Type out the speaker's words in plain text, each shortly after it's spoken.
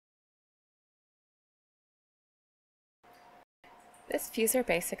This Fuzor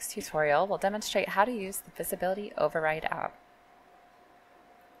Basics tutorial will demonstrate how to use the Visibility Override app.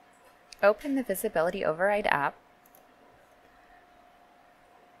 Open the Visibility Override app,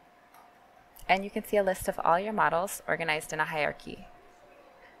 and you can see a list of all your models organized in a hierarchy.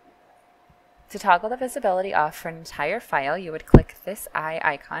 To toggle the visibility off for an entire file, you would click this eye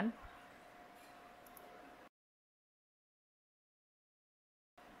icon.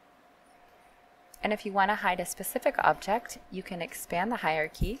 And if you want to hide a specific object, you can expand the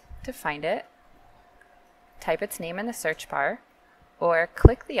hierarchy to find it, type its name in the search bar, or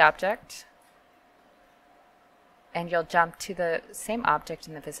click the object and you'll jump to the same object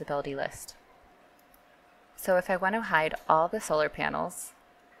in the visibility list. So if I want to hide all the solar panels,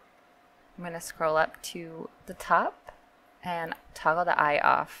 I'm going to scroll up to the top and toggle the eye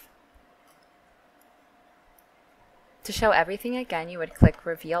off. To show everything again, you would click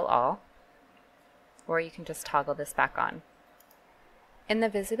Reveal All, or you can just toggle this back on. In the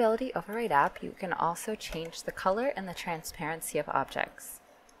Visibility Override app, you can also change the color and the transparency of objects,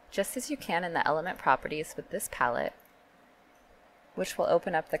 just as you can in the element properties with this palette, which will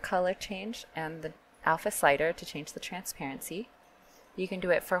open up the color change and the alpha slider to change the transparency. You can do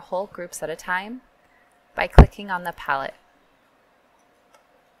it for whole groups at a time by clicking on the palette.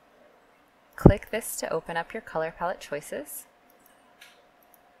 Click this to open up your color palette choices,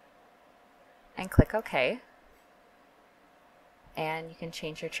 and click OK, and you can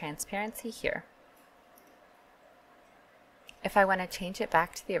change your transparency here. If I want to change it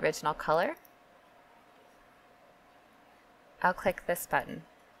back to the original color, I'll click this button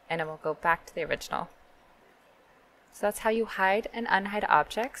and it will go back to the original. So that's how you hide and unhide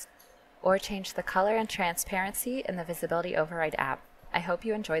objects or change the color and transparency in the Visibility Override app. I hope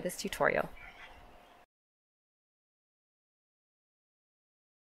you enjoy this tutorial.